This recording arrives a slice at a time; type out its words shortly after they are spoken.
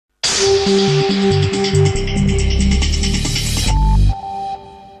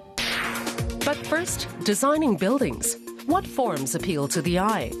Designing buildings. What forms appeal to the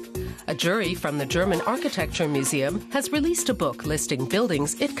eye? A jury from the German Architecture Museum has released a book listing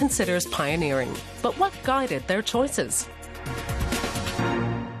buildings it considers pioneering. But what guided their choices?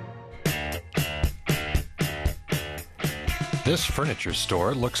 This furniture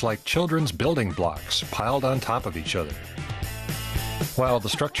store looks like children's building blocks piled on top of each other, while the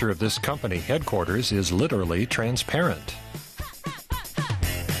structure of this company headquarters is literally transparent.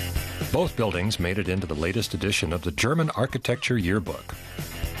 Both buildings made it into the latest edition of the German Architecture Yearbook.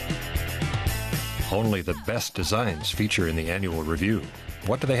 Only the best designs feature in the annual review.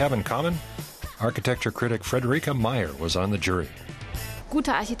 What do they have in common? Architecture critic Friederike Meyer was on the jury.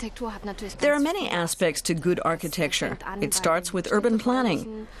 There are many aspects to good architecture. It starts with urban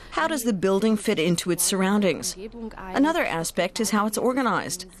planning. How does the building fit into its surroundings? Another aspect is how it's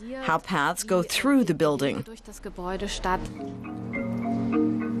organized, how paths go through the building.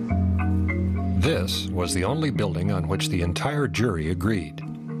 This was the only building on which the entire jury agreed.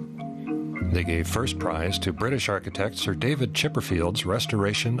 They gave first prize to British architect Sir David Chipperfield's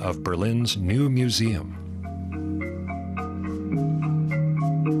restoration of Berlin's new museum.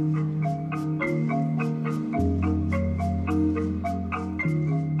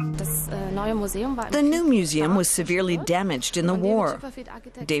 The new museum was severely damaged in the war.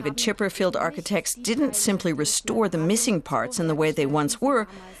 David Chipperfield architects didn't simply restore the missing parts in the way they once were,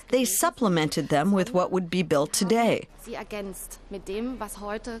 they supplemented them with what would be built today. They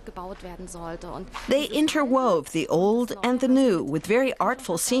interwove the old and the new with very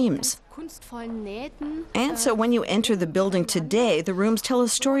artful seams. And so when you enter the building today, the rooms tell a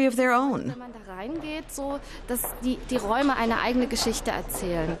story of their own.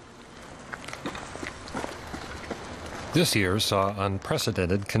 This year saw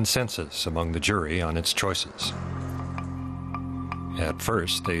unprecedented consensus among the jury on its choices. At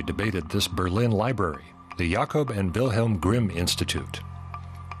first, they debated this Berlin library, the Jakob and Wilhelm Grimm Institute.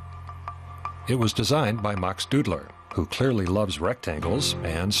 It was designed by Max Dudler, who clearly loves rectangles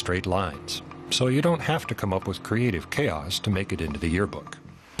and straight lines, so you don't have to come up with creative chaos to make it into the yearbook.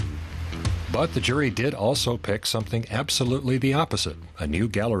 But the jury did also pick something absolutely the opposite, a new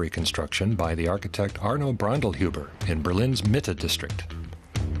gallery construction by the architect Arno Brandlhube in Berlin's Mitte district.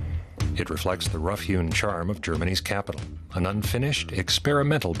 It reflects the rough-hewn charm of Germany's capital, an unfinished,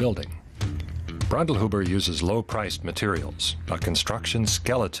 experimental building. Brandlhube uses low-priced materials, a construction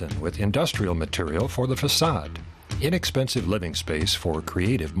skeleton with industrial material for the facade, inexpensive living space for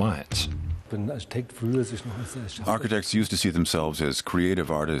creative minds. Architects used to see themselves as creative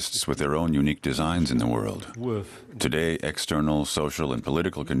artists with their own unique designs in the world. Today, external, social, and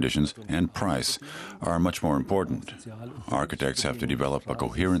political conditions and price are much more important. Architects have to develop a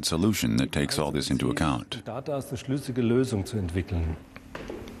coherent solution that takes all this into account.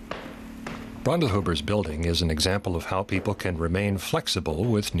 Brandlhuber's building is an example of how people can remain flexible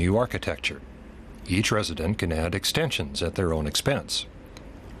with new architecture. Each resident can add extensions at their own expense.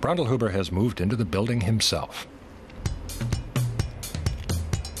 Brandlhube has moved into the building himself.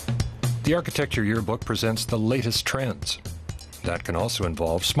 The Architecture Yearbook presents the latest trends. That can also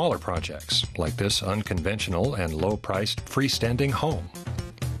involve smaller projects, like this unconventional and low-priced freestanding home.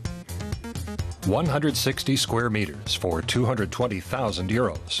 160 square meters for 220,000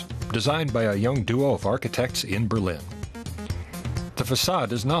 euros, designed by a young duo of architects in Berlin. The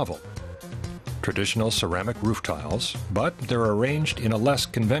facade is novel. Traditional ceramic roof tiles, but they're arranged in a less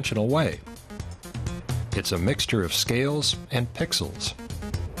conventional way. It's a mixture of scales and pixels.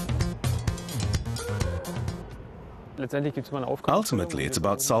 Ultimately, it's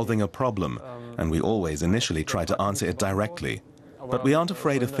about solving a problem, and we always initially try to answer it directly. But we aren't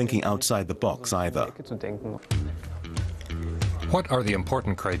afraid of thinking outside the box either. What are the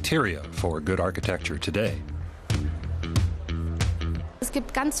important criteria for good architecture today?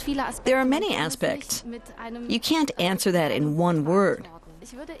 There are many aspects. You can't answer that in one word.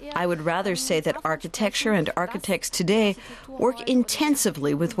 I would rather say that architecture and architects today work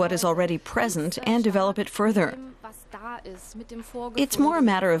intensively with what is already present and develop it further. It's more a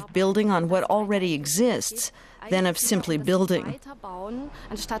matter of building on what already exists than of simply building.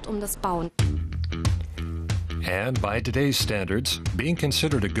 And by today's standards, being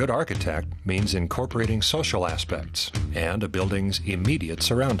considered a good architect means incorporating social aspects and a building's immediate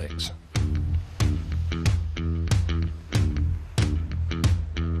surroundings.